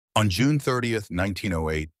On June 30th,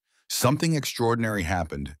 1908, something extraordinary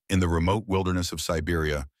happened in the remote wilderness of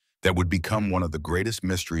Siberia that would become one of the greatest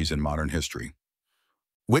mysteries in modern history.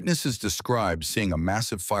 Witnesses described seeing a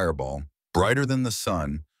massive fireball, brighter than the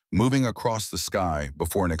sun, moving across the sky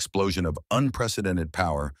before an explosion of unprecedented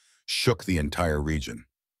power shook the entire region.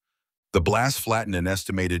 The blast flattened an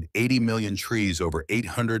estimated 80 million trees over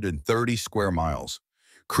 830 square miles,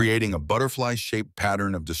 creating a butterfly-shaped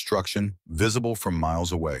pattern of destruction visible from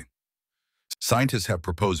miles away. Scientists have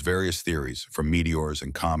proposed various theories, from meteors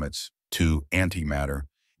and comets to antimatter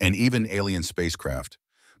and even alien spacecraft,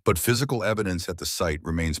 but physical evidence at the site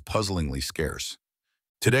remains puzzlingly scarce.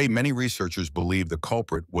 Today, many researchers believe the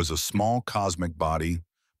culprit was a small cosmic body,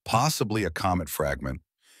 possibly a comet fragment,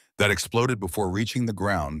 that exploded before reaching the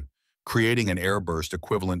ground, creating an airburst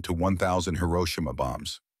equivalent to 1,000 Hiroshima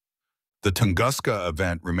bombs. The Tunguska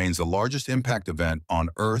event remains the largest impact event on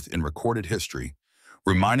Earth in recorded history,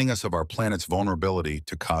 reminding us of our planet's vulnerability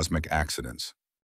to cosmic accidents.